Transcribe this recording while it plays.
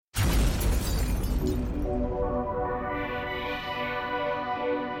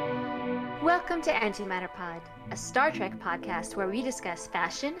Welcome to Antimatter Pod, a Star Trek podcast where we discuss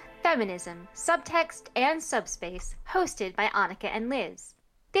fashion, feminism, subtext, and subspace, hosted by Annika and Liz.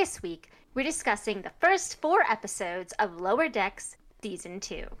 This week, we're discussing the first 4 episodes of Lower Decks Season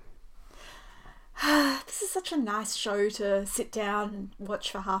 2. This is such a nice show to sit down and watch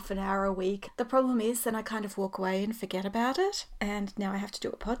for half an hour a week. The problem is then I kind of walk away and forget about it, and now I have to do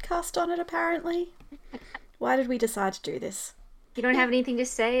a podcast on it apparently. Why did we decide to do this? You don't have anything to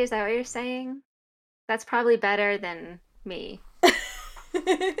say? Is that what you're saying? That's probably better than me.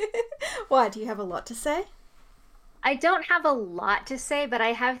 Why, do you have a lot to say? I don't have a lot to say, but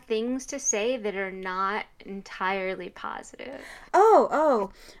I have things to say that are not entirely positive.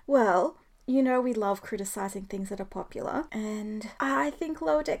 Oh, well, you know we love criticising things that are popular, and I think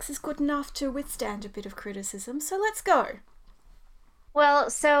Lower Decks is good enough to withstand a bit of criticism, so let's go. Well,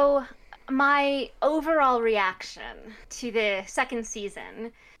 so my overall reaction to the second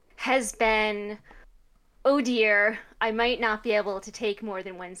season has been, oh dear, I might not be able to take more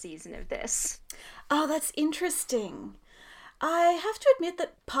than 1 season of this. Oh, that's interesting. I have to admit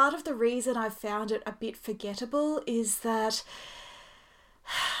that part of the reason I've found it a bit forgettable is that,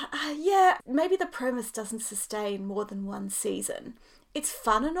 maybe the premise doesn't sustain more than 1 season. It's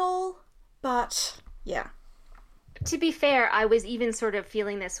fun and all, but yeah. To be fair, I was even sort of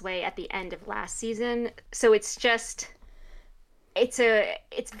feeling this way at the end of last season, so it's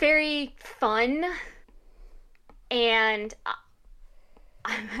very fun, and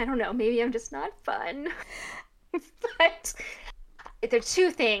I don't know, maybe I'm just not fun. But the 2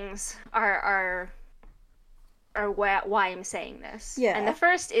 things are why I'm saying this. Yeah. And the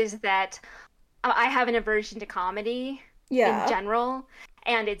first is that I have an aversion to comedy in general,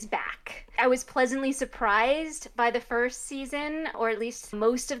 and it's back. I was pleasantly surprised by the first season, or at least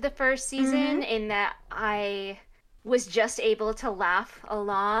most of the first season, in that I was just able to laugh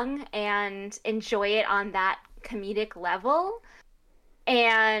along and enjoy it on that comedic level.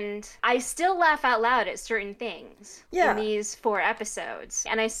 And I still laugh out loud at certain things in these 4 episodes.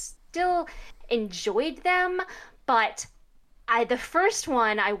 And I still enjoyed them, but the first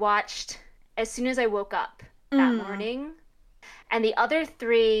one I watched as soon as I woke up that morning. And the other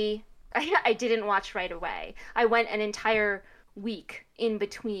 3, I didn't watch right away. I went an entire week in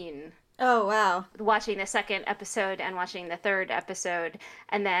between. Oh, wow. Watching the second episode and watching the third episode,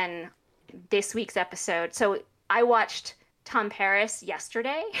 and then this week's episode. So I watched Tom Paris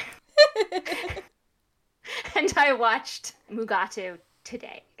yesterday, and I watched Mugatu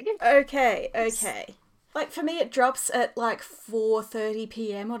today. Okay. Like, for me, it drops at, 4:30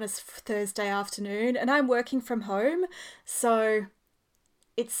 p.m. on a Thursday afternoon, and I'm working from home, so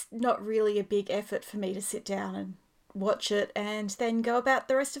it's not really a big effort for me to sit down and watch it and then go about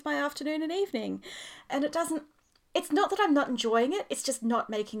the rest of my afternoon and evening. And it's not that I'm not enjoying it, it's just not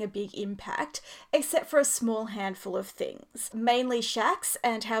making a big impact, except for a small handful of things. Mainly Shax,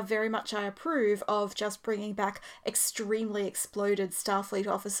 and how very much I approve of just bringing back extremely exploded Starfleet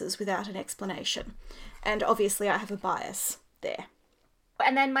officers without an explanation. And obviously I have a bias there.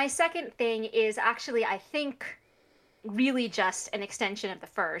 And then my second thing is actually, I think, really just an extension of the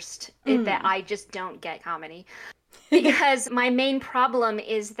first, in that I just don't get comedy. Because my main problem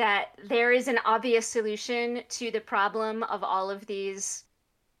is that there is an obvious solution to the problem of all of these.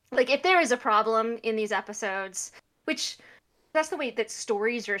 Like, if there is a problem in these episodes, which that's the way that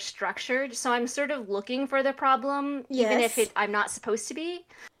stories are structured, so I'm sort of looking for the problem, even if I'm not supposed to be.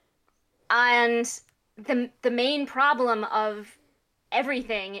 And the main problem of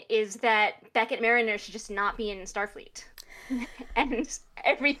everything is that Beckett Mariner should just not be in Starfleet. And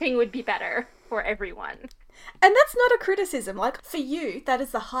everything would be better for everyone. And that's not a criticism. Like, for you, that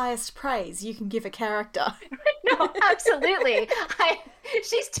is the highest praise you can give a character. No, absolutely.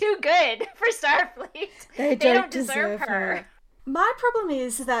 She's too good for Starfleet. They don't deserve her. My problem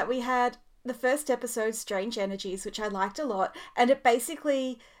is that we had the first episode, Strange Energies, which I liked a lot, and it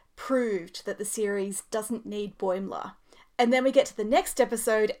basically proved that the series doesn't need Boimler. And then we get to the next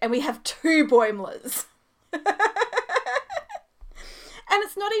episode and we have 2 Boimlers. And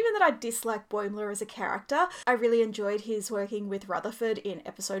it's not even that I dislike Boimler as a character. I really enjoyed his working with Rutherford in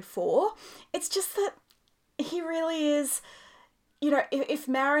episode 4. It's just that he really is, if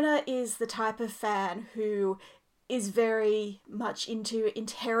Mariner is the type of fan who is very much into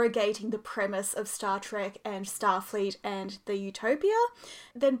interrogating the premise of Star Trek and Starfleet and the Utopia,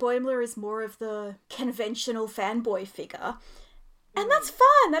 then Boimler is more of the conventional fanboy figure. And that's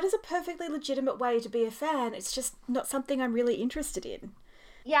fine. That is a perfectly legitimate way to be a fan. It's just not something I'm really interested in.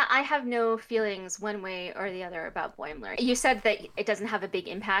 Yeah, I have no feelings one way or the other about Boimler. You said that it doesn't have a big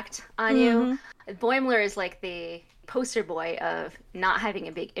impact on you. Boimler is like the poster boy of not having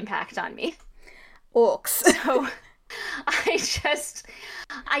a big impact on me. Orcs. So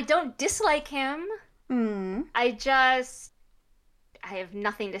I don't dislike him. I have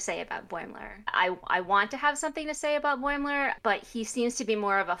nothing to say about Boimler. I want to have something to say about Boimler, but he seems to be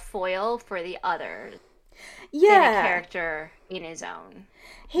more of a foil for the others than a character in his own.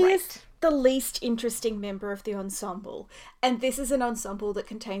 He is the least interesting member of the ensemble, and this is an ensemble that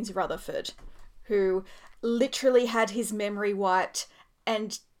contains Rutherford, who literally had his memory wiped,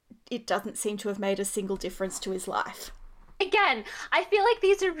 and it doesn't seem to have made a single difference to his life. Again, I feel like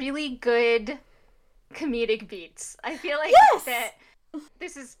these are really good comedic beats. I feel like that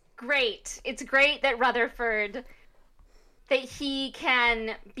this is great. It's great that Rutherford, that he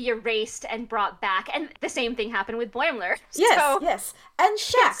can be erased and brought back, and the same thing happened with Boimler. Yes, and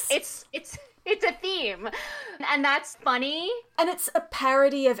Shax. It's a theme, and that's funny. And it's a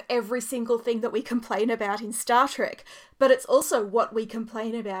parody of every single thing that we complain about in Star Trek, but it's also what we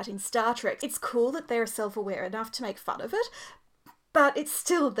complain about in Star Trek. It's cool that they're self-aware enough to make fun of it, but it's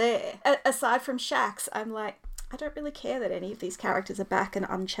still there. Aside from Shax, I'm like, I don't really care that any of these characters are back and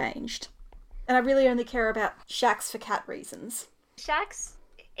unchanged. And I really only care about Shax for cat reasons. Shax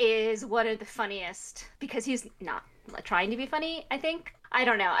is one of the funniest, because he's not trying to be funny, I think. I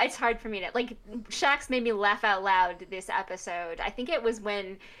don't know. It's hard for me to... Like, Shax made me laugh out loud this episode. I think it was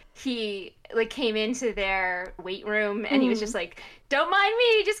when he, like, came into their weight room and he was just like, don't mind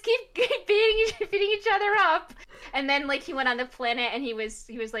me, just keep beating each other up. And then, like, he went on the planet and he was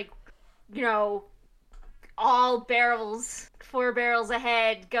like, you know, all barrels, 4 barrels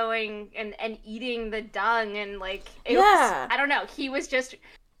ahead, going and eating the dung, and, like, it was, I don't know. He was just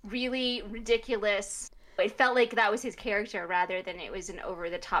really ridiculous. It felt like that was his character rather than it was an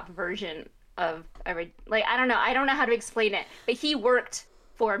over-the-top version of like, I don't know how to explain it, but he worked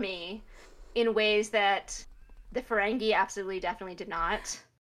for me in ways that the Ferengi absolutely definitely did not.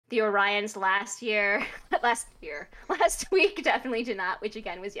 The Orions last week definitely did not, which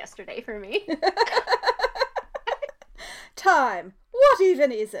again was yesterday for me. Time. What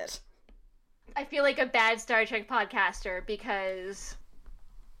even is it? I feel like a bad Star Trek podcaster because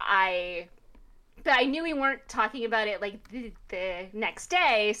but I knew we weren't talking about it like the next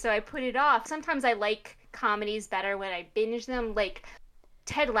day, so I put it off. Sometimes I like comedies better when I binge them, like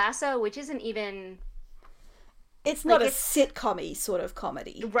Ted Lasso, which isn't even... It's not a sitcom-y sort of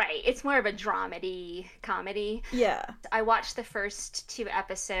comedy. Right. It's more of a dramedy comedy. Yeah. I watched the first 2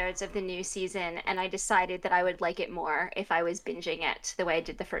 episodes of the new season, and I decided that I would like it more if I was binging it the way I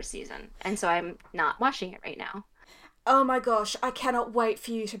did the first season. And so I'm not watching it right now. Oh my gosh, I cannot wait for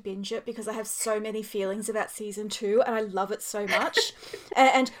you to binge it because I have so many feelings about season 2 and I love it so much.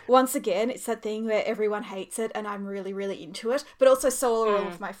 And once again, it's that thing where everyone hates it and I'm really, really into it, but also so are all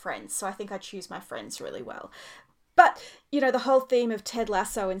of my friends. So I think I choose my friends really well. But, you know, the whole theme of Ted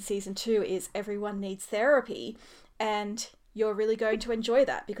Lasso in season 2 is everyone needs therapy, and you're really going to enjoy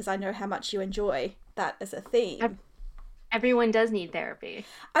that because I know how much you enjoy that as a theme. Everyone does need therapy.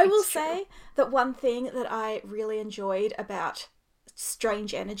 I will say that one thing that I really enjoyed about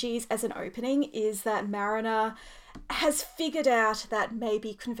Strange Energies as an opening is that Mariner has figured out that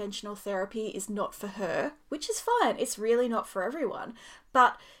maybe conventional therapy is not for her, which is fine. It's really not for everyone.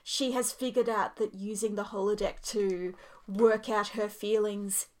 But she has figured out that using the holodeck to work out her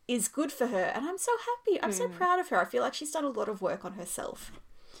feelings is good for her. And I'm so happy. I'm so proud of her. I feel like she's done a lot of work on herself.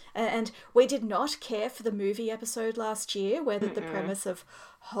 And we did not care for the movie episode last year where the premise of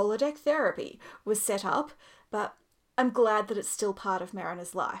holodeck therapy was set up, but I'm glad that it's still part of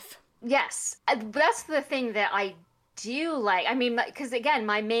Mariner's life. Yes, that's the thing that I do like. I mean, because again,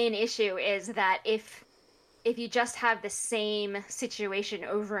 my main issue is that if you just have the same situation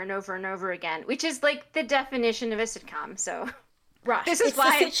over and over and over again, which is like the definition of a sitcom, so... Right, this is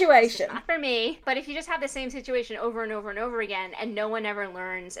why the situation. It's not for me, but if you just have the same situation over and over and over again, and no one ever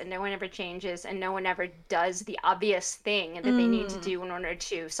learns, and no one ever changes, and no one ever does the obvious thing that they need to do in order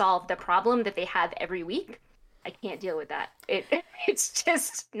to solve the problem that they have every week, I can't deal with that. It's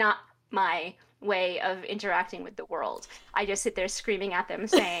just not my way of interacting with the world. I just sit there screaming at them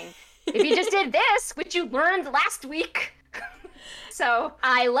saying, if you just did this, which you learned last week. So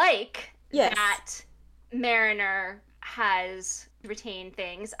I like that Mariner has retained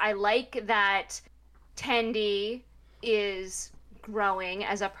things. I like that Tendi is growing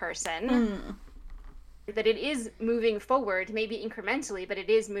as a person. That it is moving forward, maybe incrementally, but it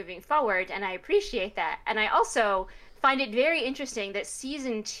is moving forward, and I appreciate that. And I also find it very interesting that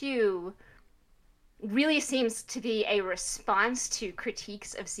season 2 really seems to be a response to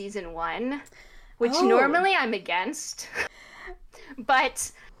critiques of season 1, which normally I'm against.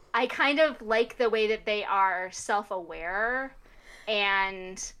 But I kind of like the way that they are self-aware,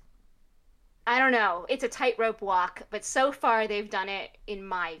 and I don't know, it's a tightrope walk, but so far they've done it in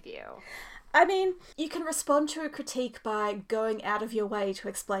my view. I mean, you can respond to a critique by going out of your way to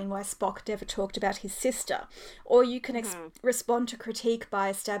explain why Spock never talked about his sister. Or you can respond to critique by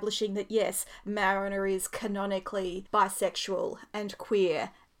establishing that, yes, Mariner is canonically bisexual and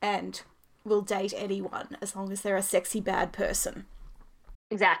queer and will date anyone as long as they're a sexy bad person.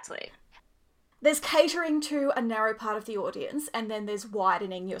 Exactly. There's catering to a narrow part of the audience, and then there's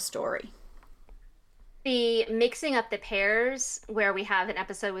widening your story. The mixing up the pairs, where we have an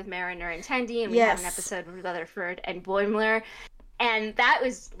episode with Mariner and Tendi, and we have an episode with Rutherford and Boimler. And that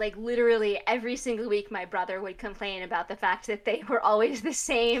was like literally every single week my brother would complain about the fact that they were always the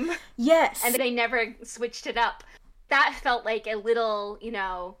same. Yes. And they never switched it up. That felt like a little,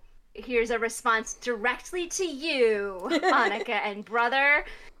 here's a response directly to you, Annika and brother.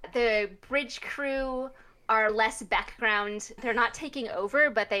 The bridge crew are less background. They're not taking over,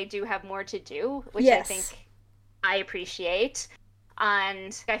 but they do have more to do, which I think I appreciate.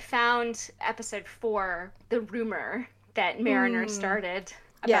 And I found episode 4, the rumor that Mariner started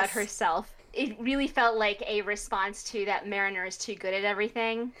about herself. It really felt like a response to that Mariner is too good at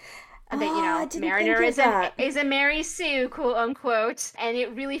everything. That, Mariner is a Mary Sue, quote unquote. And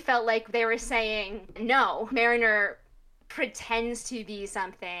it really felt like they were saying, no, Mariner pretends to be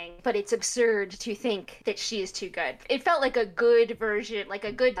something, but it's absurd to think that she is too good. It felt like a good version, like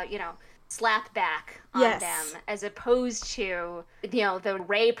a good, slap back on them, as opposed to, the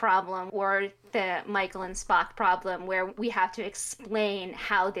Ray problem or the Michael and Spock problem, where we have to explain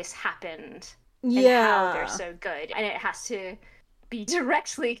how this happened and how they're so good. And it has to be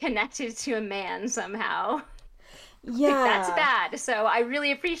directly connected to a man somehow. Yeah. That's bad. So I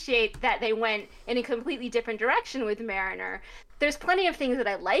really appreciate that they went in a completely different direction with Mariner. There's plenty of things that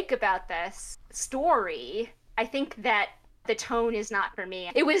I like about this story. I think that the tone is not for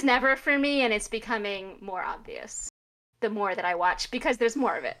me. It was never for me, and it's becoming more obvious the more that I watch, because there's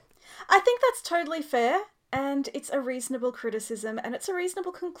more of it. I think that's totally fair. And it's a reasonable criticism, and it's a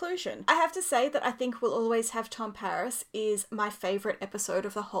reasonable conclusion. I have to say that I think We'll Always Have Tom Paris is my favourite episode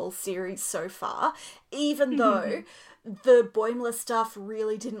of the whole series so far, even though the Boimler stuff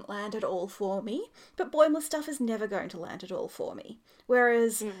really didn't land at all for me. But Boimler stuff is never going to land at all for me.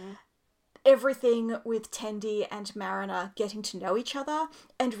 Whereas everything with Tendi and Mariner getting to know each other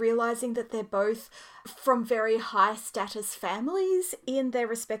and realising that they're both from very high status families in their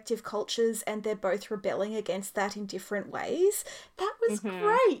respective cultures, and they're both rebelling against that in different ways. That was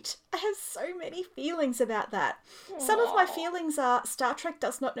great. I have so many feelings about that. Aww. Some of my feelings are Star Trek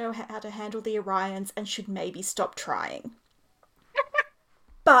does not know how to handle the Orions and should maybe stop trying.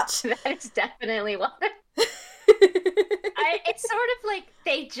 But that's definitely one. It's sort of like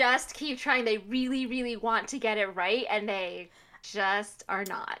they just keep trying. They really, really want to get it right, and they just are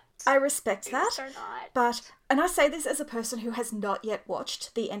not. I respect that. And I say this as a person who has not yet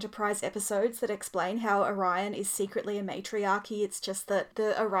watched the Enterprise episodes that explain how Orion is secretly a matriarchy. It's just that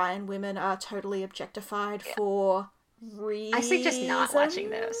the Orion women are totally objectified for reasons. I suggest not watching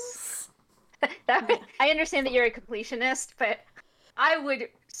those. I understand that you're a completionist, but I would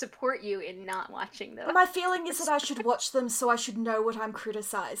support you in not watching those. My feeling is that I should watch them so I should know what I'm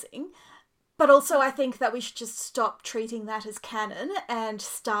criticising. But also I think that we should just stop treating that as canon and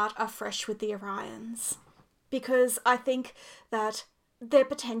start afresh with the Orions. Because I think that they're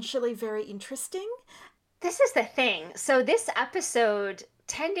potentially very interesting. This is the thing. So this episode,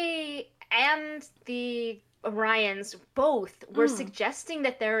 Tendi and the Orions both were suggesting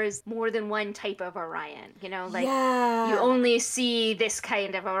that there is more than one type of Orion, you only see this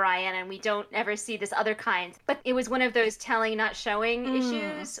kind of Orion and we don't ever see this other kind. But it was one of those telling not showing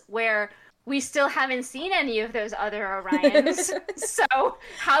issues where we still haven't seen any of those other Orions. So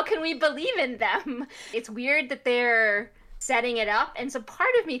how can we believe in them? It's weird that they're setting it up, and so part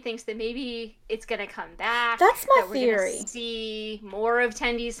of me thinks that maybe it's going to come back. That's my theory. We're going to see more of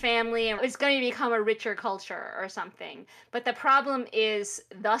Tendi's family, and it's going to become a richer culture or something. But the problem is,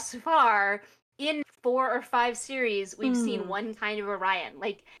 thus far, in 4 or 5 series, we've seen one kind of Orion.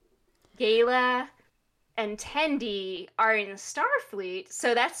 Like, Gala and Tendi are in Starfleet,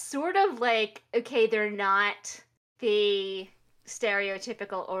 so that's sort of like, okay, they're not the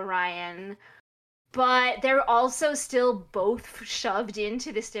stereotypical Orion, but they're also still both shoved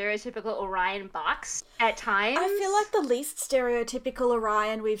into the stereotypical Orion box at times. I feel like the least stereotypical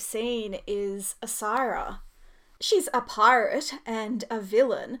Orion we've seen is Asira. she's a pirate and a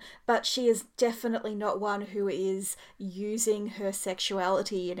villain, but she is definitely not one who is using her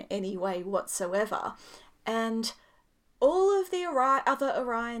sexuality in any way whatsoever. And all of the other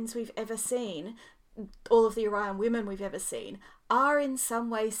Orions we've ever seen, all of the Orion women we've ever seen, are in some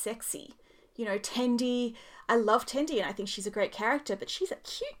way sexy. You know, Tendi, I love Tendi and I think she's a great character, but she's a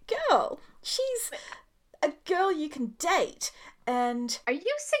cute girl. She's a girl you can date. And are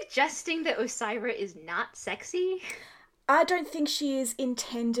you suggesting that Osyraa is not sexy? I don't think she is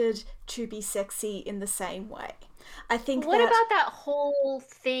intended to be sexy in the same way. I think What about that whole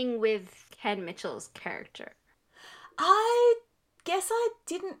thing with Ken Mitchell's character? I guess I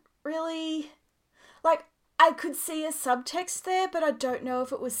didn't really... Like, I could see a subtext there, but I don't know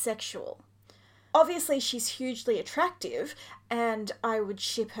if it was sexual. Obviously, she's hugely attractive, and I would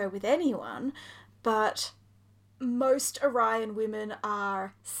ship her with anyone, but most Orion women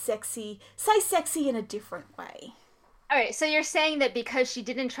are sexy. Say sexy in a different way. Alright, so you're saying that because she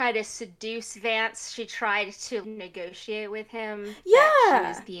didn't try to seduce Vance, she tried to negotiate with him? Yeah! That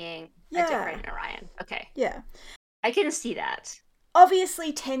she was being a different Orion. Okay. Yeah. I can see that.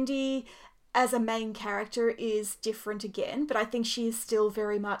 Obviously, Tendi as a main character is different again, but I think she is still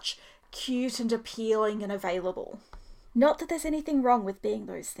very much cute and appealing and available. Not that there's anything wrong with being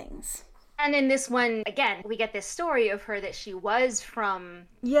those things. And in this one, again, we get this story of her that she was from...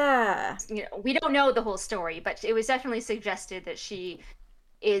 Yeah. You know, we don't know the whole story, but it was definitely suggested that she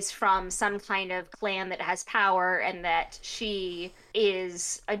is from some kind of clan that has power and that she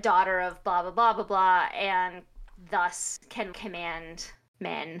is a daughter of blah, blah, blah, blah, blah, and thus can command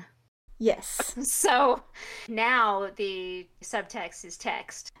men. Yes. So now the subtext is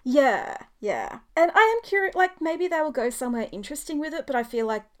text. Yeah, yeah. And I am curious, like, maybe they will go somewhere interesting with it, but I feel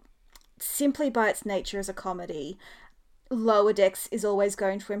like simply by its nature as a comedy, Lower Decks is always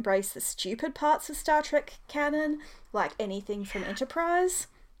going to embrace the stupid parts of Star Trek canon, like anything from Enterprise.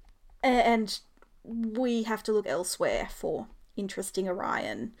 And we have to look elsewhere for interesting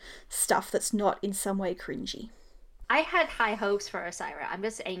Orion stuff that's not in some way cringy. I had high hopes for Osyraa. I'm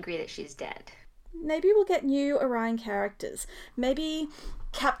just angry that she's dead. Maybe we'll get new Orion characters. Maybe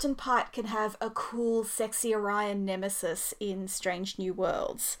Captain Pike can have a cool, sexy Orion nemesis in Strange New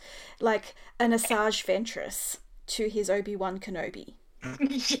Worlds. Like an Asajj Ventress to his Obi-Wan Kenobi.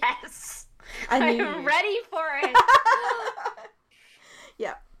 Yes! I'm ready for it!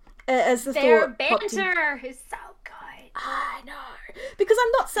 Yeah. As the Their thought banter is so good. I know. Because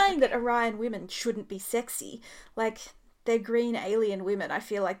I'm not saying that Orion women shouldn't be sexy. Like, they're green alien women. I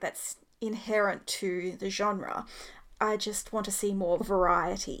feel like that's inherent to the genre. I just want to see more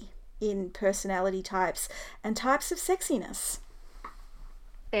variety in personality types and types of sexiness.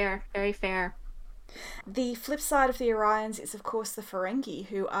 Fair. Very fair. The flip side of the Orions is, of course, the Ferengi,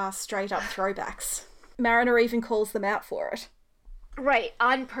 who are straight up throwbacks. Mariner even calls them out for it. Right,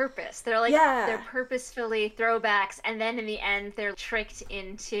 on purpose. They're like, they're purposefully throwbacks, and then in the end, they're tricked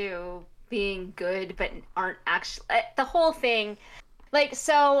into being good, but aren't actually... The whole thing... Like,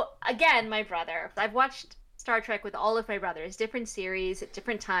 so, again, my brother... I've watched Star Trek with all of my brothers, different series at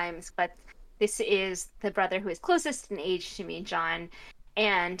different times, but this is the brother who is closest in age to me, John,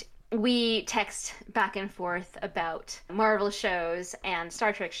 and we text back and forth about Marvel shows and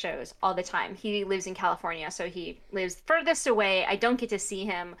Star Trek shows all the time. He lives in California, so he lives furthest away. I don't get to see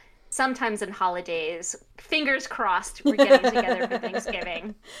him. Sometimes on holidays. Fingers crossed we're getting together for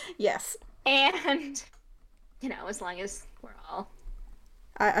Thanksgiving. Yes. And, you know, as long as we're all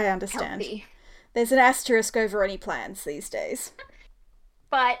I understand. Healthy. There's an asterisk over any plans these days.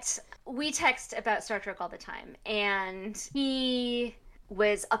 But we text about Star Trek all the time, and he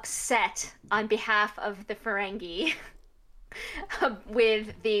was upset on behalf of the Ferengi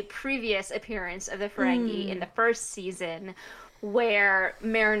with the previous appearance of the Ferengi in the first season, where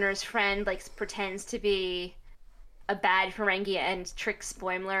Mariner's friend pretends to be a bad Ferengi and tricks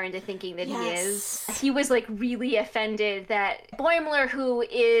Boimler into thinking that he is. He was really offended that Boimler, who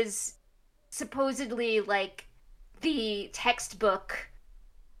is supposedly the textbook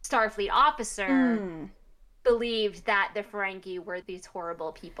Starfleet officer, believed that the Ferengi were these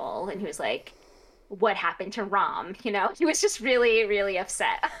horrible people, and he was like, what happened to Rom? You know, he was just really, really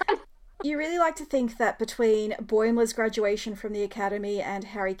upset. You really like to think that between Boimler's graduation from the Academy and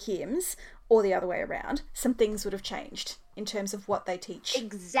Harry Kim's, or the other way around, some things would have changed in terms of what they teach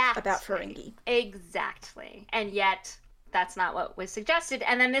about Ferengi. Exactly. And yet, that's not what was suggested.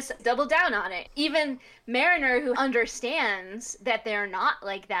 And then this doubled down on it. Even Mariner, who understands that they're not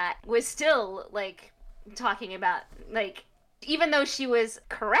like that, was still, talking about, even though she was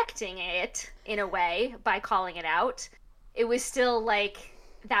correcting it in a way by calling it out, it was still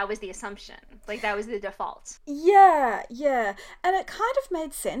that was the assumption. Like, that was the default. Yeah. And it kind of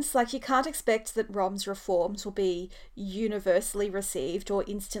made sense. Like, you can't expect that Rom's reforms will be universally received or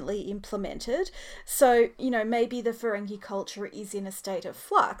instantly implemented. So, maybe the Ferengi culture is in a state of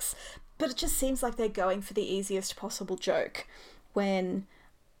flux, but it just seems like they're going for the easiest possible joke when,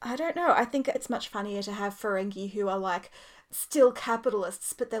 I don't know, I think it's much funnier to have Ferengi who are like still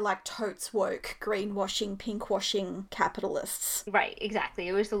capitalists, but they're like totes woke, greenwashing, pinkwashing capitalists. Right, exactly.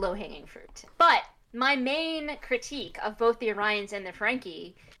 It was the low-hanging fruit. But my main critique of both the Orions and the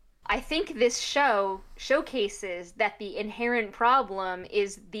Ferengi, I think this show showcases that the inherent problem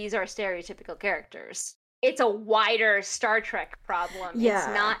is these are stereotypical characters. It's a wider Star Trek problem. Yeah.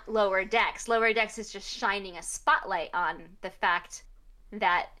 It's not Lower Decks. Lower Decks is just shining a spotlight on the fact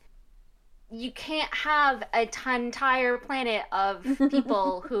that you can't have an entire planet of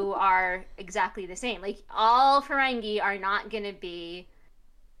people who are exactly the same. Like, all Ferengi are not going to be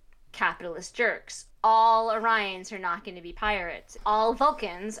capitalist jerks. All Orions are not going to be pirates. All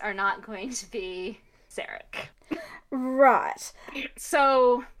Vulcans are not going to be Sarek. Right.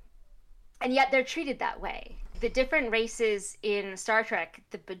 So, and yet they're treated that way. The different races in Star Trek,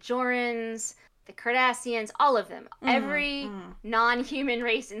 the Bajorans, the Cardassians, all of them. Every non-human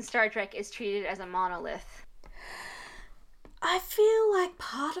race in Star Trek is treated as a monolith. I feel like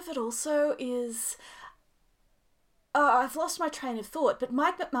part of it also is... I've lost my train of thought, but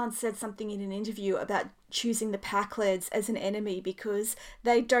Mike McMahon said something in an interview about choosing the Pakleds as an enemy because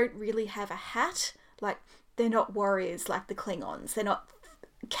they don't really have a hat. Like, they're not warriors like the Klingons. They're not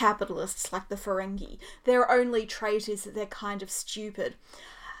capitalists like the Ferengi. Their only trait is that they're kind of stupid.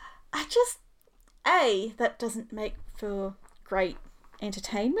 That doesn't make for great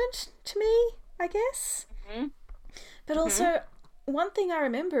entertainment to me, I guess. Mm-hmm. But also, one thing I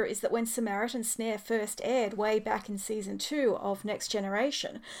remember is that when Samaritan Snare first aired way back in season 2 of Next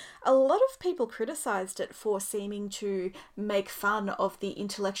Generation, a lot of people criticised it for seeming to make fun of the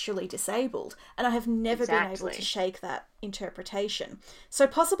intellectually disabled, and I have never been able to shake that interpretation. So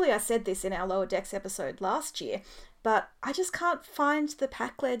possibly I said this in our Lower Decks episode last year, but I just can't find the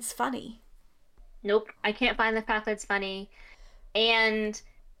Pakleds funny. Nope, I can't find the Pakleds funny. And,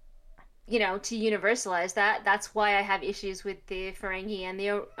 to universalize that, that's why I have issues with the Ferengi and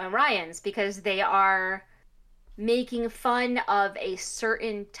the Orions, because they are making fun of a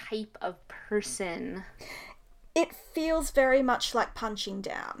certain type of person. It feels very much like punching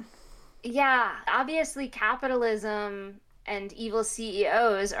down. Yeah, obviously capitalism and evil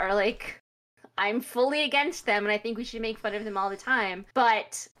CEOs are like... I'm fully against them, and I think we should make fun of them all the time.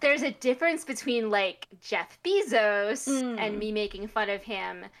 But there's a difference between, like, Jeff Bezos and me making fun of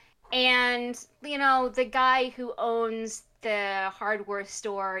him and, the guy who owns the hardware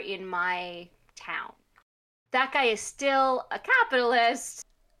store in my town. That guy is still a capitalist,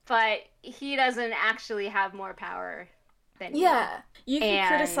 but he doesn't actually have more power than me. Yeah, you can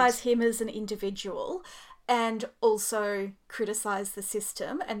criticize him as an individual and also criticize the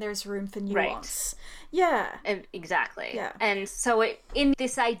system, and there's room for nuance. Right. Yeah. Exactly. Yeah. And so in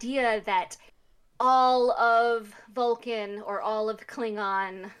this idea that all of Vulcan or all of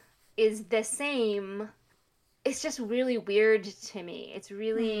Klingon is the same, it's just really weird to me. It's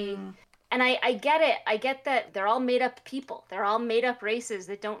really... And I get it. I get that they're all made up people. They're all made up races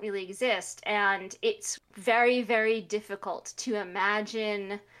that don't really exist. And it's very, very difficult to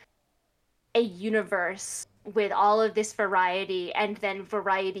imagine a universe with all of this variety and then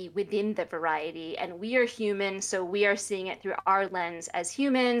variety within the variety. And we are human, so we are seeing it through our lens as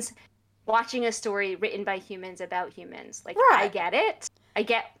humans, watching a story written by humans about humans. Like, right. I get it. I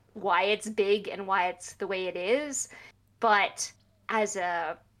get why it's big and why it's the way it is. But as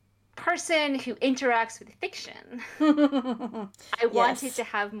a person who interacts with fiction, I wanted to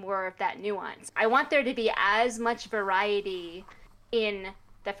have more of that nuance. I want there to be as much variety in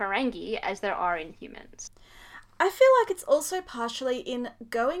the Ferengi as there are in humans. I feel like it's also partially in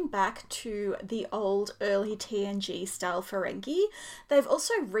going back to the old early TNG style Ferengi. They've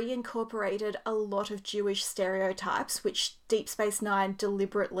also reincorporated a lot of Jewish stereotypes, which Deep Space Nine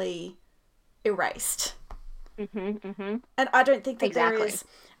deliberately erased. And I don't think that there is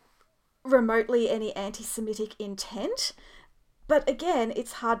remotely any anti-Semitic intent. But again,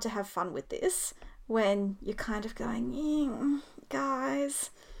 it's hard to have fun with this when you're kind of going,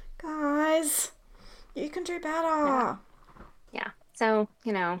 guys, you can do better. Yeah. So,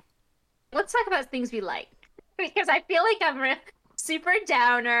 let's talk about things we like. Because I feel like I'm a super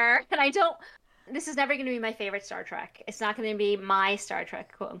downer, and this is never going to be my favorite Star Trek. It's not going to be my Star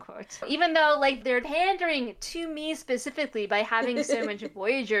Trek, quote unquote. Even though, they're pandering to me specifically by having so much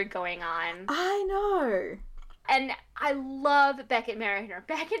Voyager going on. I know. And I love Beckett Mariner.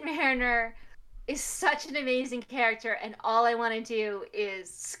 Beckett Mariner is such an amazing character, and all I want to do is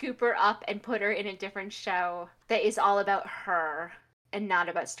scoop her up and put her in a different show that is all about her and not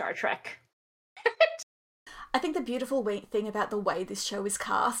about Star Trek. I think the beautiful thing about the way this show is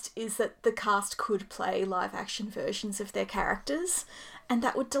cast is that the cast could play live action versions of their characters, and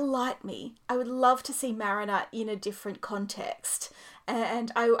that would delight me. I would love to see Mariner in a different context,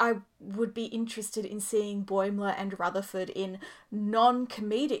 and I would be interested in seeing Boimler and Rutherford in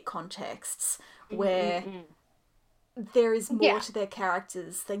non-comedic contexts where there is more to their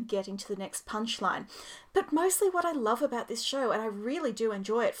characters than getting to the next punchline. But mostly what I love about this show, and I really do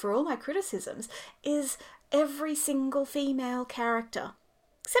enjoy it for all my criticisms, is every single female character.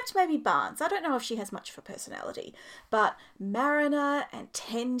 Except maybe Barnes. I don't know if she has much of a personality. But Mariner and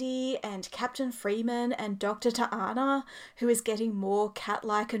Tendi and Captain Freeman and Dr. T'Ana, who is getting more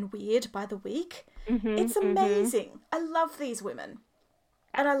cat-like and weird by the week. It's amazing. I love these women.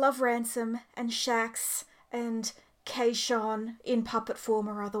 And I love Ransom and Shax and Kayshawn in puppet form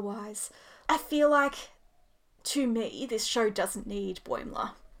or otherwise. I feel like, to me, this show doesn't need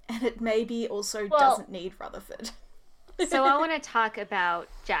Boimler. And it maybe also doesn't need Rutherford. So I want to talk about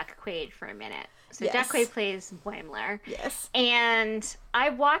Jack Quaid for a minute. So Jack Quaid plays Boimler. Yes. And I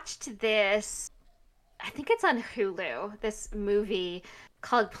watched this, I think it's on Hulu, this movie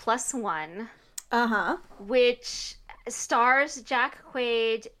called Plus One. Uh-huh. Which stars Jack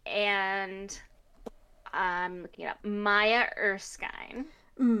Quaid and, I'm looking it up, Maya Erskine.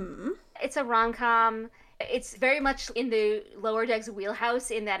 It's a rom-com. It's very much in the Lower Decks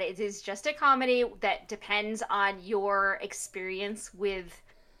wheelhouse in that it is just a comedy that depends on your experience with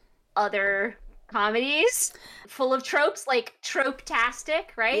other comedies full of tropes, like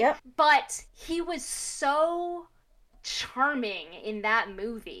trope-tastic, right? Yep. But he was so charming in that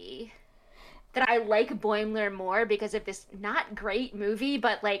movie that I like Boimler more because of this not great movie,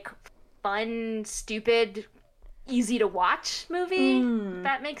 but like fun, stupid, easy to watch movie. If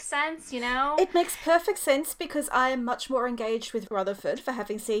that makes sense, you know? It makes perfect sense because I am much more engaged with Rutherford for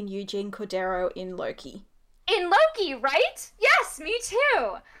having seen Eugene Cordero in Loki. In Loki, right? Yes, me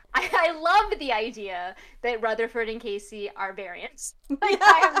too. I love the idea that Rutherford and Casey are variants. Like,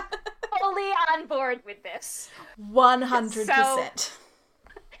 I'm fully on board with this. 100%. So,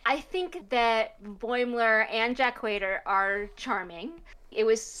 I think that Boimler and Jack Quaid are charming. It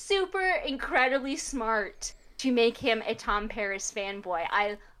was super incredibly smart to make him a Tom Paris fanboy.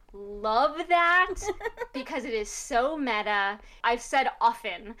 I love that because it is so meta. I've said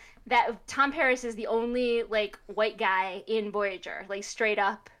often that Tom Paris is the only like white guy in Voyager, like straight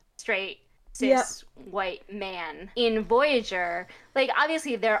up, straight cis white man in Voyager. Like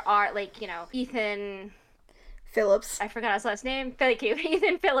obviously there are like, you know, Ethan Phillips. I forgot his last name. Thank you.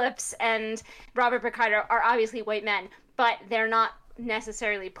 Ethan Phillips and Robert Picardo are obviously white men, but they're not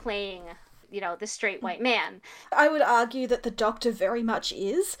necessarily playing, you know, the straight white man. I would argue that the Doctor very much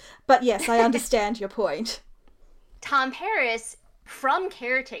is, but yes, I understand your point. Tom Paris, from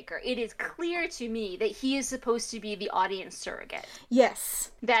Caretaker, it is clear to me that he is supposed to be the audience surrogate.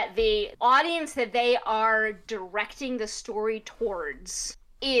 Yes. That the audience that they are directing the story towards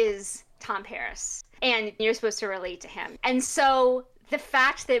is Tom Paris. And you're supposed to relate to him. And so the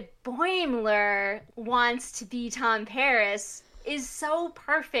fact that Boimler wants to be Tom Paris is so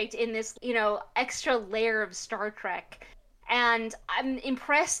perfect in this, you know, extra layer of Star Trek. And I'm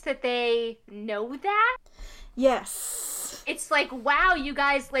impressed that they know that. Yes. It's like, wow, you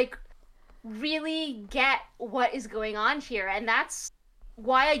guys, like, really get what is going on here. And that's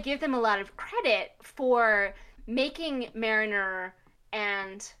why I give them a lot of credit for making Mariner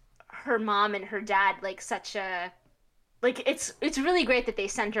and her mom and her dad, like, such a... Like, it's really great that they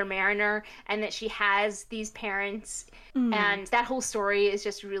center Mariner and that she has these parents. And that whole story is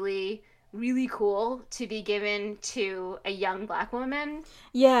just really, really cool to be given to a young Black woman.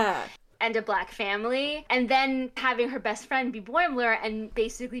 Yeah. And a Black family. And then having her best friend be Boimler and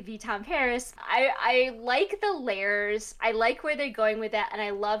basically be Tom Paris. I like the layers. I like where they're going with that. And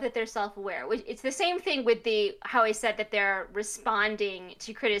I love that they're self-aware. It's the same thing with how I said that they're responding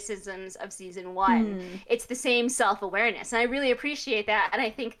to criticisms of season 1. It's the same self-awareness. And I really appreciate that. And I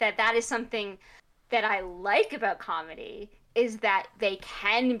think that that is something that I like about comedy, is that they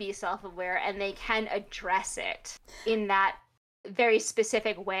can be self-aware and they can address it in that very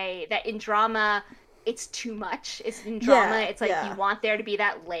specific way. That in drama it's too much. It's in drama it's like you want there to be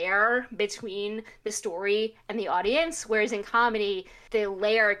that layer between the story and the audience, whereas in comedy the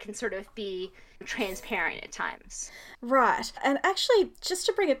layer can sort of be transparent at times. Right. And actually, just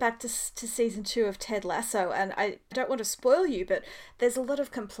to bring it back to season 2 of Ted Lasso, and I don't want to spoil you, but there's a lot of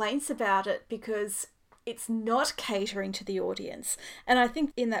complaints about it because it's not catering to the audience. And I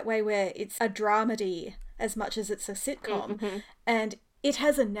think in that way where it's a dramedy as much as it's a sitcom, mm-hmm. and it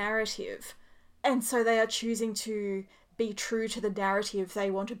has a narrative. And so they are choosing to be true to the narrative they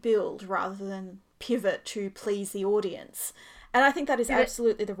want to build rather than pivot to please the audience. And I think that is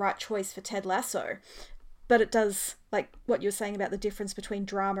absolutely the right choice for Ted Lasso. But it does, like what you're saying about the difference between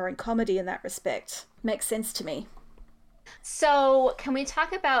drama and comedy in that respect, makes sense to me. So, can we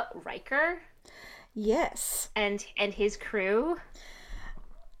talk about Riker? Yes. And his crew?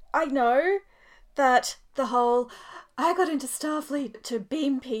 I know that the whole, I got into Starfleet to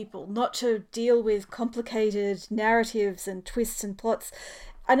beam people, not to deal with complicated narratives and twists and plots.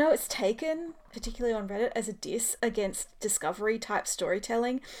 I know it's taken, particularly on Reddit, as a diss against Discovery type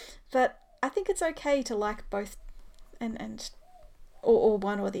storytelling, but I think it's okay to like both or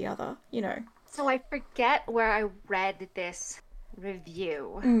one or the other, you know. So I forget where I read this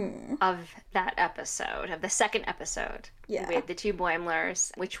review of that episode, of the second episode with the two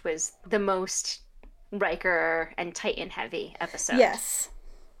Boimlers, which was the most Riker and Titan heavy episode. Yes.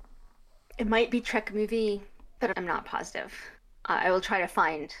 It might be Trek Movie, but I'm not positive. I will try to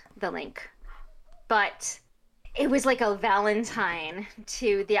find the link. But it was like a Valentine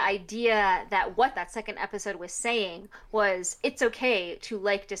to the idea that what that second episode was saying was it's okay to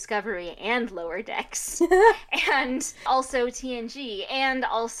like Discovery and Lower Decks and also TNG and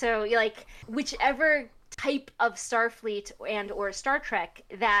also like whichever type of Starfleet and or Star Trek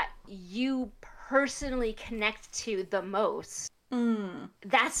that you personally connect to the most.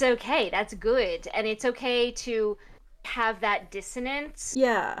 That's okay. That's good. And it's okay to have that dissonance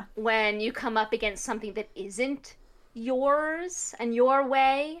when you come up against something that isn't yours and your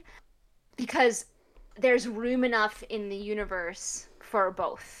way, because there's room enough in the universe for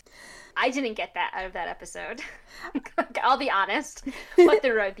both. I didn't get that out of that episode. I'll be honest. But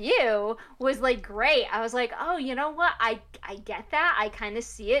the review was like great. I was like, oh, you know what? I get that. I kind of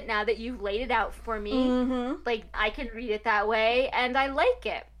see it now that you've laid it out for me. Mm-hmm. Like, I can read it that way, and I like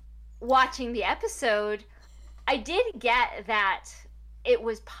it. Watching the episode, I did get that it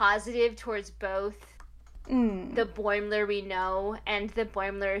was positive towards both the Boimler we know and the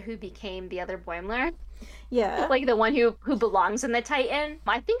Boimler who became the other Boimler. Yeah. Like the one who belongs in the Titan.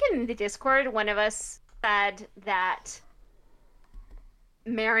 I think in the Discord, one of us said that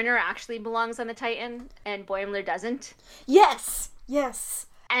Mariner actually belongs on the Titan and Boimler doesn't. Yes! Yes.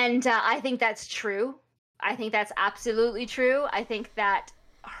 And I think that's true. I think that's absolutely true. I think that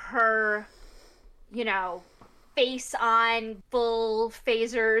her, you know, face on, full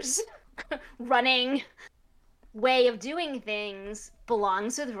phasers, running way of doing things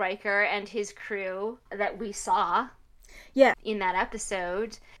belongs with Riker and his crew that we saw in that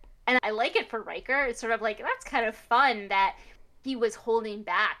episode. And I like it for Riker. It's sort of like, that's kind of fun that he was holding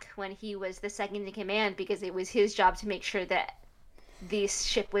back when he was the second in command, because it was his job to make sure that this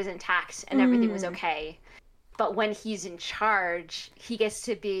ship was intact and everything was okay. But when he's in charge, he gets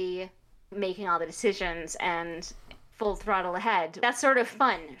to be making all the decisions and full throttle ahead. That's sort of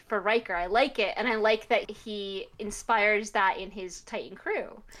fun for Riker. I like it, and I like that he inspires that in his Titan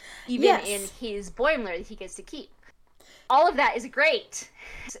crew, even in his Boimler that he gets to keep. All of that is great.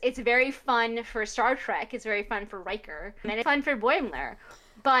 It's very fun for Star Trek. It's very fun for Riker, and it's fun for Boimler.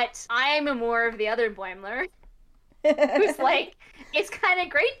 But I'm more of the other Boimler, who's like, it's kind of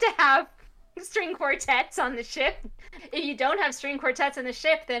great to have string quartets on the ship. If you don't have string quartets on the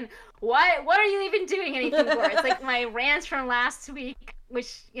ship, then what are you even doing anything for? It's like my rants from last week,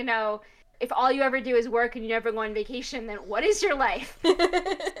 which, you know, if all you ever do is work and you never go on vacation, then what is your life?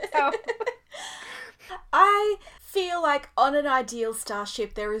 So I feel like on an ideal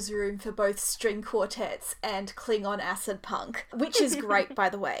starship there is room for both string quartets and Klingon acid punk, which is great, by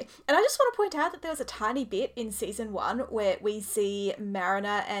the way. And I just want to point out that there was a tiny bit in season 1 where we see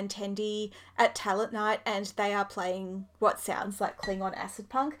Mariner and Tendi at talent night and they are playing what sounds like Klingon acid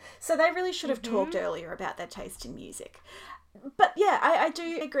punk. So they really should have talked earlier about their taste in music. But yeah, I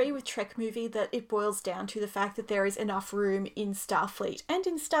do agree with Trek Movie that it boils down to the fact that there is enough room in Starfleet and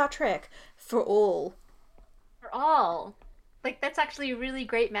in Star Trek for all. For all. Like, that's actually a really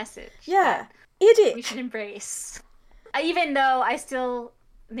great message. Yeah, it is. We should embrace. Even though I still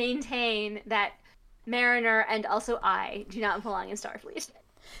maintain that Mariner and also I do not belong in Starfleet.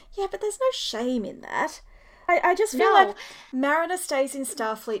 Yeah, but there's no shame in that. I just feel like Mariner stays in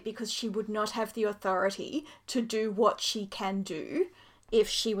Starfleet because she would not have the authority to do what she can do if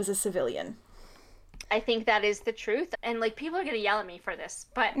she was a civilian. I think that is the truth. And, like, people are going to yell at me for this,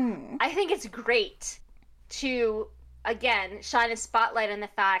 but I think it's great to, again, shine a spotlight on the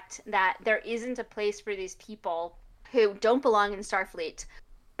fact that there isn't a place for these people who don't belong in Starfleet,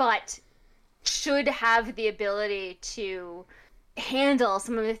 but should have the ability to handle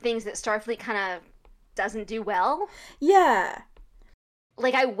some of the things that Starfleet kind of doesn't do well. Yeah.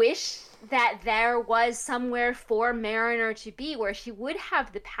 Like, I wish that there was somewhere for Mariner to be where she would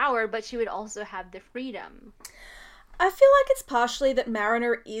have the power, but she would also have the freedom. I feel like it's partially that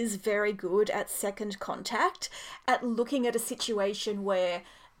Mariner is very good at second contact, at looking at a situation where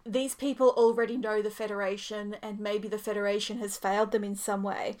these people already know the Federation and maybe the Federation has failed them in some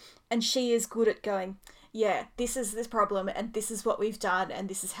way, and she is good at going, yeah, this is this problem and this is what we've done and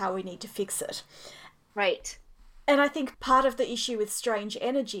this is how we need to fix it. Right. And I think part of the issue with Strange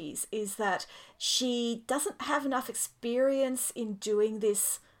Energies is that she doesn't have enough experience in doing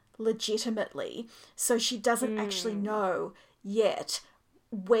this legitimately, so she doesn't actually know yet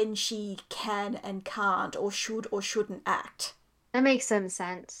when she can and can't or should or shouldn't act. That makes some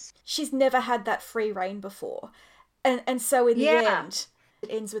sense. She's never had that free reign before. And so in the end, it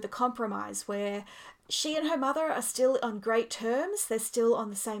ends with a compromise where she and her mother are still on great terms, they're still on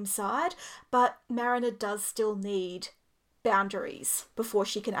the same side, but Mariner does still need boundaries before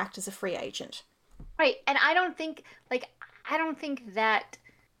she can act as a free agent. Right, and I don't think that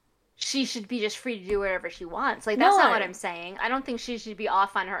she should be just free to do whatever she wants. Like, that's not what I'm saying. I don't think she should be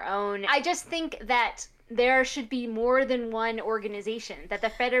off on her own. I just think that there should be more than one organization, that the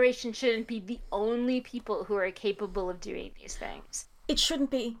Federation shouldn't be the only people who are capable of doing these things. It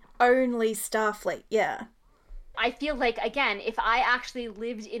shouldn't be only Starfleet, yeah. I feel like, again, if I actually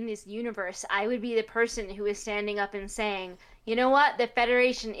lived in this universe, I would be the person who is standing up and saying, you know what, the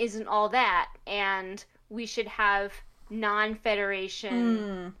Federation isn't all that, and we should have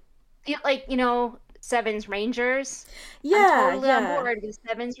non-Federation, like, you know, Seven's Rangers. Yeah, I'm totally on board with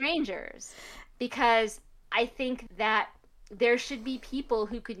Seven's Rangers, because I think that there should be people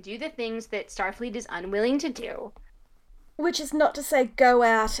who can do the things that Starfleet is unwilling to do. Which is not to say go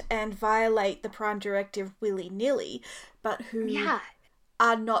out and violate the Prime Directive willy-nilly, but who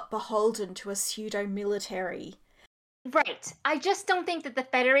are not beholden to a pseudo-military. Right. I just don't think that the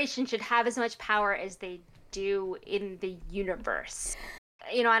Federation should have as much power as they do in the universe.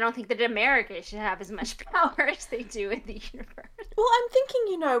 You know, I don't think that America should have as much power as they do in the universe. Well, I'm thinking,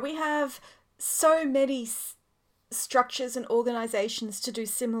 you know, we have so many structures and organizations to do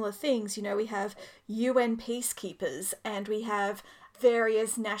similar things. You know, we have UN peacekeepers and we have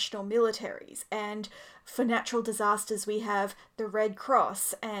various national militaries, and for natural disasters we have the Red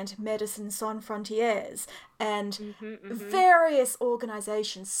Cross and Médecins Sans Frontières and various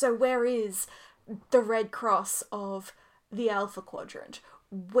organizations. So where is the Red Cross of the Alpha Quadrant?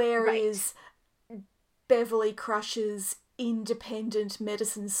 Where is Beverly Crusher's independent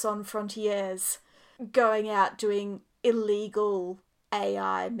Médecins Sans Frontières going out doing illegal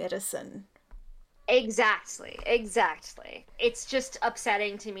AI medicine? Exactly. It's just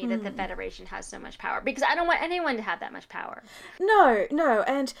upsetting to me that the Federation has so much power, because I don't want anyone to have that much power. No,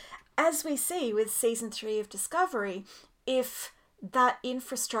 and as we see with season 3 of Discovery, if that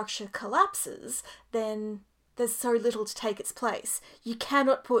infrastructure collapses, then there's so little to take its place. You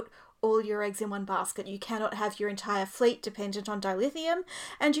cannot put all your eggs in one basket. You cannot have your entire fleet dependent on dilithium,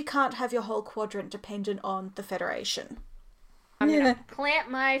 and you can't have your whole quadrant dependent on the Federation. I'm going to plant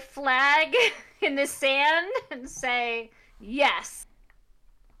my flag in the sand and say, yes.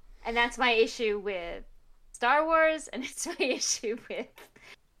 And that's my issue with Star Wars, and it's my issue with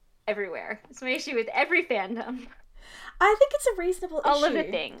everywhere. It's my issue with every fandom. I think it's a reasonable issue. All of the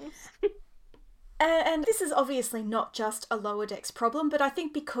things. And this is obviously not just a Lower Decks problem, but I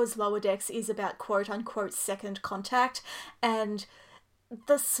think because Lower Decks is about quote-unquote second contact and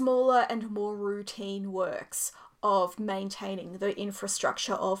the smaller and more routine works of maintaining the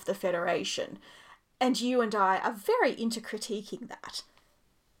infrastructure of the Federation. And you and I are very into critiquing that.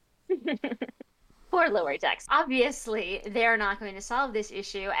 Poor Lower Decks. Obviously, they're not going to solve this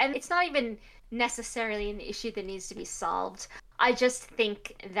issue, and it's not even necessarily an issue that needs to be solved. I just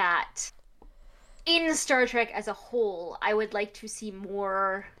think that in Star Trek as a whole, I would like to see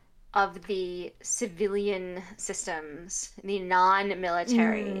more of the civilian systems, the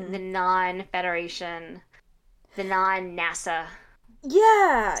non-military, the non-Federation, the non-NASA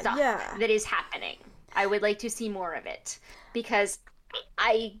stuff that is happening. I would like to see more of it, because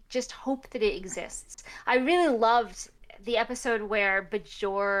I just hope that it exists. I really loved the episode where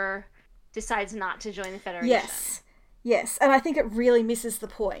Bajor decides not to join the Federation. Yes, and I think it really misses the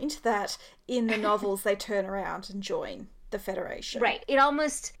point that in the novels they turn around and join the Federation. Right. It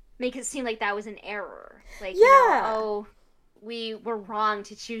almost makes it seem like that was an error. Like, you know, oh, we were wrong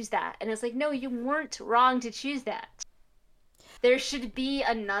to choose that. And it's like, no, you weren't wrong to choose that. There should be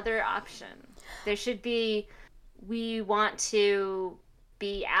another option. There should be, we want to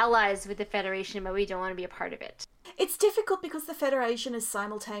be allies with the Federation, but we don't want to be a part of it. It's difficult because the Federation is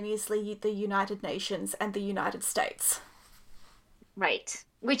simultaneously the United Nations and the United States. Right.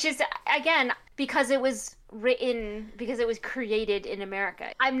 Which is, again, because it was created in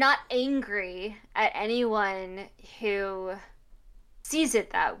America. I'm not angry at anyone who sees it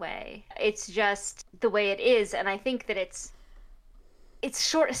that way. It's just the way it is, and I think that it's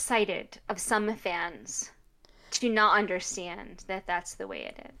short-sighted of some fans to not understand that that's the way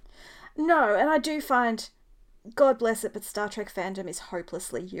it is. No, and I do find, God bless it, but Star Trek fandom is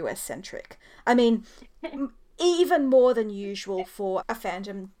hopelessly US-centric. I mean, even more than usual for a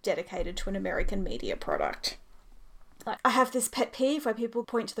fandom dedicated to an American media product. I have this pet peeve where people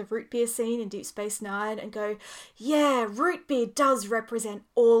point to the root beer scene in Deep Space Nine and go, yeah, root beer does represent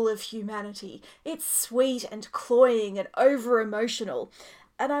all of humanity. It's sweet and cloying and over-emotional.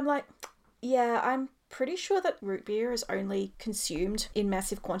 And I'm like, yeah, I'm pretty sure that root beer is only consumed in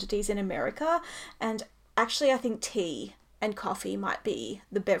massive quantities in America. And actually, I think tea and coffee might be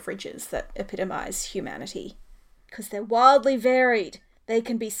the beverages that epitomize humanity. Because they're wildly varied. They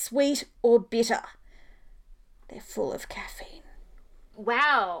can be sweet or bitter. They're full of caffeine.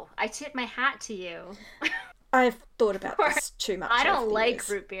 Wow, I tip my hat to you. I've thought about this too much. I don't like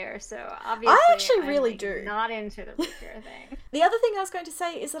root beer, so obviously I actually really do. Not into the root beer thing. The other thing I was going to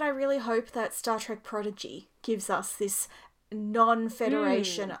say is that I really hope that Star Trek Prodigy gives us this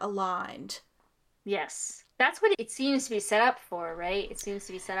non-Federation aligned. Yes. That's what it seems to be set up for, right? It seems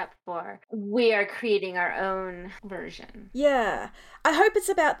to be set up for. We are creating our own version. Yeah. I hope it's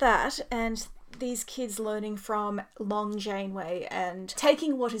about that and these kids learning from Long Janeway and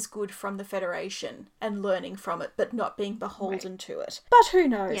taking what is good from the Federation and learning from it, but not being beholden to it. But who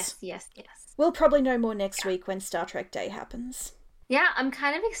knows? Yes. We'll probably know more next week when Star Trek Day happens. Yeah, I'm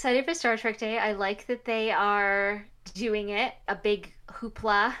kind of excited for Star Trek Day. I like that they are doing it. A big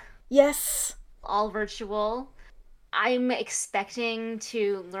hoopla. Yes. All virtual. I'm expecting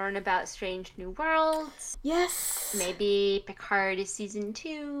to learn about Strange New Worlds. Yes. Maybe Picard is season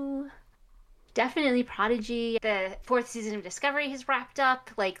 2. Definitely Prodigy. The 4th season of Discovery has wrapped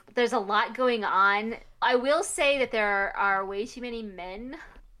up. Like, there's a lot going on. I will say that there are way too many men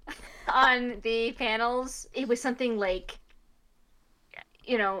on the panels. It was something like,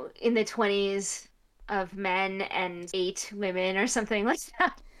 in the 20s of men and 8 women or something like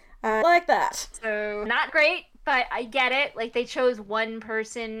that. Like that. So, not great, but I get it. Like, they chose one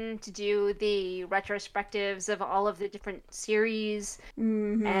person to do the retrospectives of all of the different series.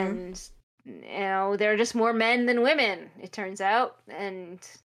 Mm-hmm. And, there are just more men than women, it turns out. And,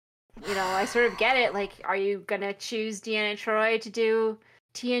 I sort of get it. Like, are you going to choose Deanna Troi to do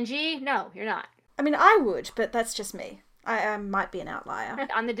TNG? No, you're not. I mean, I would, but that's just me. I might be an outlier.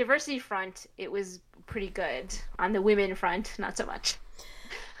 On the diversity front, it was pretty good. On the women front, not so much.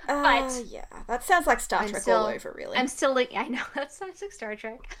 But yeah, that sounds like Star Trek all over, really. I'm still I know, that sounds like Star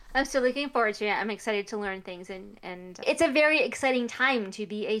Trek. I'm still looking forward to it. I'm excited to learn things, and it's a very exciting time to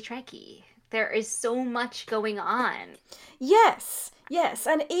be a Trekkie. There is so much going on. Yes,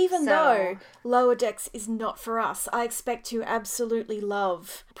 and even though Lower Decks is not for us, I expect to absolutely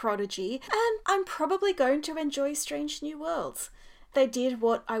love Prodigy, and I'm probably going to enjoy Strange New Worlds. They did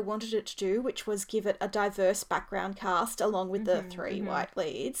what I wanted it to do, which was give it a diverse background cast along with the 3 white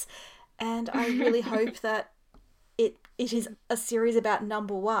leads. And I really hope that it is a series about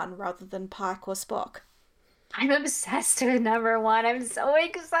number 1 rather than Pike or Spock. I'm obsessed with number 1. I'm so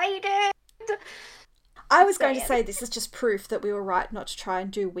excited. I was going to say this is just proof that we were right not to try and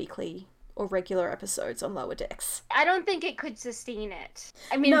do weekly or regular episodes on Lower Decks. I don't think it could sustain it.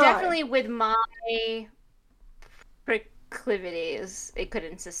 I mean, definitely with my proclivities, it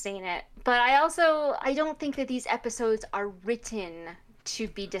couldn't sustain it. But I don't think that these episodes are written to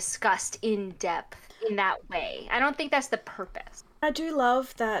be discussed in depth in that way. I don't think that's the purpose. I do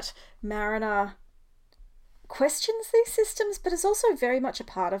love that Mariner questions these systems, but is also very much a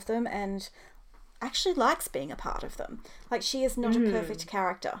part of them and actually likes being a part of them. Like, she is not a perfect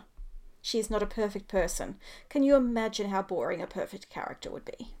character. She is not a perfect person. Can you imagine how boring a perfect character would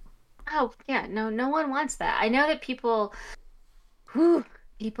be? Oh, yeah, no one wants that. I know that people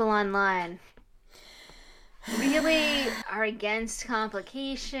online really are against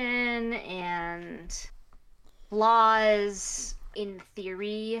complication and flaws in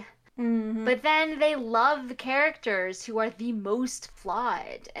theory. Mm-hmm. But then they love characters who are the most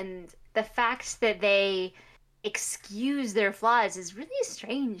flawed. And the fact that they excuse their flaws is really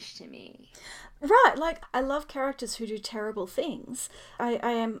strange to me. Right, like, I love characters who do terrible things. I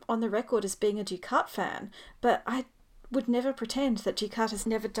am on the record as being a Dukat fan, but I would never pretend that Dukat has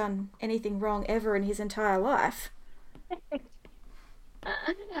never done anything wrong ever in his entire life.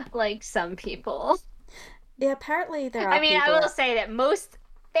 Like some people. Yeah, apparently there are I mean, people I will say that most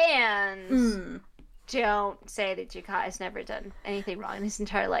fans don't say that Dukat has never done anything wrong in his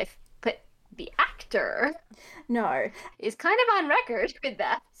entire life. But the actor is kind of on record with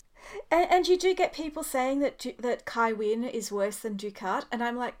that. And you do get people saying that Kai Wynn is worse than Dukat, and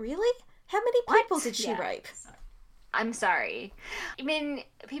I'm like, really? How many people did she rape? I'm sorry. I mean,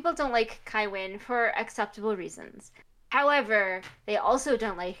 people don't like Kai Wynn for acceptable reasons. However, they also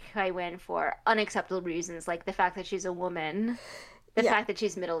don't like Kai Wynn for unacceptable reasons, like the fact that she's a woman, the fact that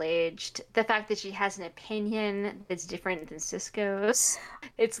she's middle-aged, the fact that she has an opinion that's different than Sisko's.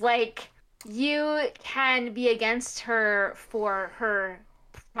 It's like, you can be against her for her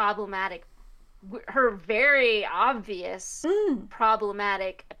very obvious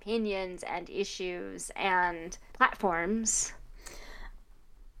problematic opinions and issues and platforms,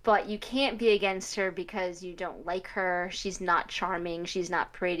 but you can't be against her because you don't like her. She's not charming, she's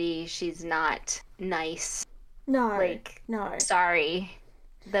not pretty, she's not nice. No. Sorry,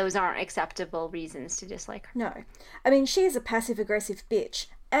 those aren't acceptable reasons to dislike her. No. I mean, she is a passive-aggressive bitch,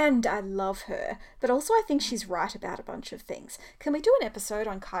 and I love her, but also I think she's right about a bunch of things. Can we do an episode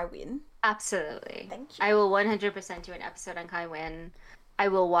on Kai Wynn? Absolutely. Thank you. I will 100% do an episode on Kai Wynn. I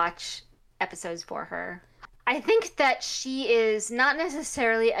will watch episodes for her. I think that she is not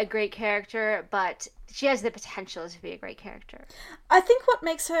necessarily a great character, but she has the potential to be a great character. I think what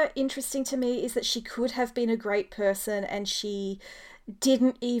makes her interesting to me is that she could have been a great person, and she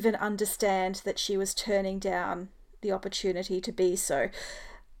didn't even understand that she was turning down the opportunity to be so.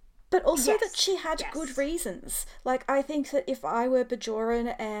 But also that she had good reasons. Like, I think that if I were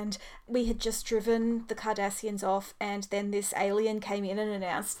Bajoran and we had just driven the Cardassians off and then this alien came in and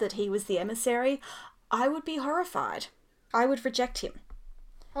announced that he was the emissary, I would be horrified. I would reject him.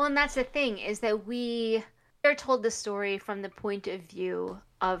 Well, and that's the thing, is that we are told the story from the point of view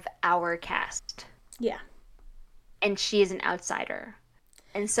of our cast. Yeah. And she is an outsider.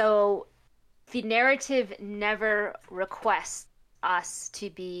 And so the narrative never requests us to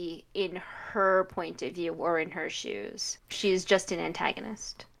be in her point of view or in her shoes. She's just an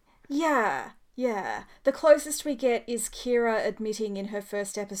antagonist. Yeah. The closest we get is Kira admitting in her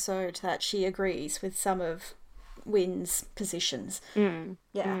first episode that she agrees with some of Wynn's positions. We're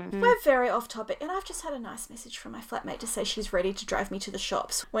very off topic, and I've just had a nice message from my flatmate to say she's ready to drive me to the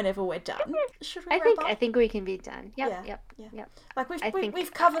shops whenever we're done. Should we wrap up? I think we can be done. Yep. Like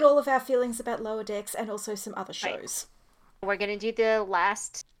we've covered all of our feelings about Lower Decks and also some other shows. Right. We're gonna do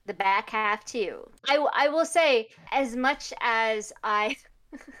the back half too. I will say, as much as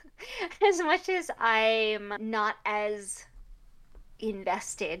I'm not as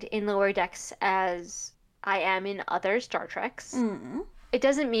invested in Lower Decks as I am in other Star Treks, it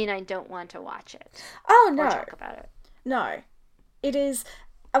doesn't mean I don't want to watch it. Oh, no. Or talk about it. No. It is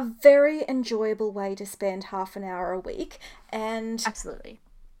a very enjoyable way to spend half an hour a week, and absolutely.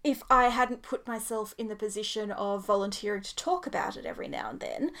 If I hadn't put myself in the position of volunteering to talk about it every now and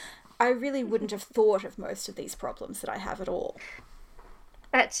then, I really wouldn't have thought of most of these problems that I have at all.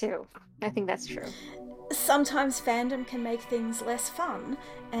 That too. I think that's true. Sometimes fandom can make things less fun,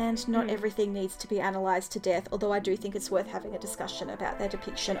 and not everything needs to be analysed to death, although I do think it's worth having a discussion about their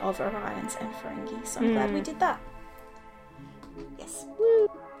depiction of Orions and Ferengi, so I'm glad we did that. Yes.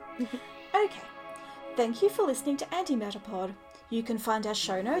 Okay. Thank you for listening to Antimatterpod. You can find our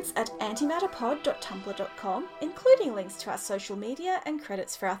show notes at antimatterpod.tumblr.com, including links to our social media and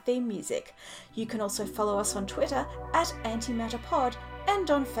credits for our theme music. You can also follow us on Twitter at antimatterpod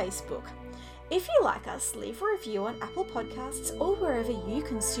and on Facebook. If you like us, leave a review on Apple Podcasts or wherever you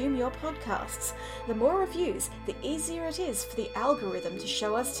consume your podcasts. The more reviews, the easier it is for the algorithm to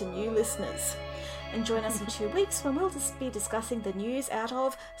show us to new listeners. And join us in 2 weeks when we'll just be discussing the news out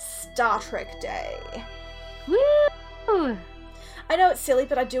of Star Trek Day. Woo! I know it's silly,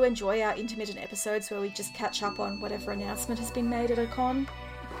 but I do enjoy our intermittent episodes where we just catch up on whatever announcement has been made at a con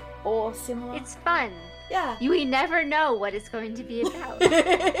or similar. It's fun. Yeah. We never know what it's going to be about.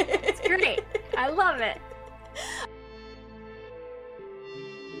 It's great. I love it.